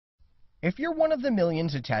If you're one of the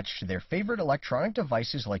millions attached to their favorite electronic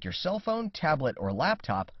devices like your cell phone, tablet, or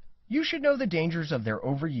laptop, you should know the dangers of their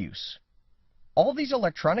overuse. All these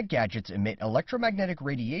electronic gadgets emit electromagnetic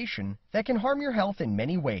radiation that can harm your health in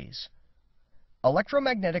many ways.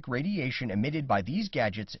 Electromagnetic radiation emitted by these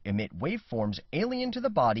gadgets emit waveforms alien to the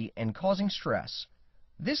body and causing stress.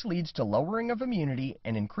 This leads to lowering of immunity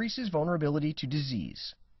and increases vulnerability to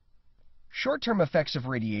disease. Short-term effects of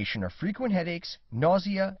radiation are frequent headaches,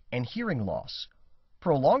 nausea, and hearing loss.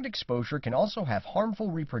 Prolonged exposure can also have harmful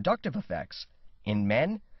reproductive effects. In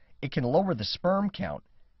men, it can lower the sperm count.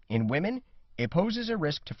 In women, it poses a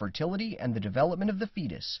risk to fertility and the development of the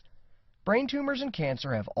fetus. Brain tumors and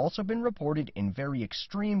cancer have also been reported in very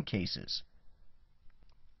extreme cases.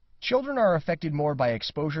 Children are affected more by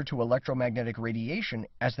exposure to electromagnetic radiation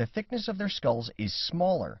as the thickness of their skulls is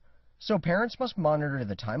smaller, so parents must monitor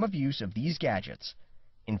the time of use of these gadgets.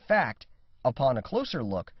 In fact, upon a closer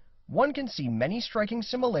look, one can see many striking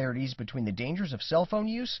similarities between the dangers of cell phone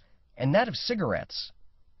use and that of cigarettes.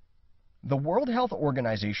 The World Health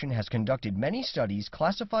Organization has conducted many studies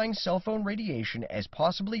classifying cell phone radiation as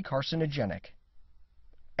possibly carcinogenic.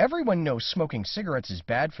 Everyone knows smoking cigarettes is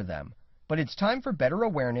bad for them, but it's time for better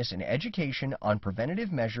awareness and education on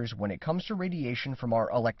preventative measures when it comes to radiation from our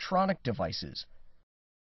electronic devices.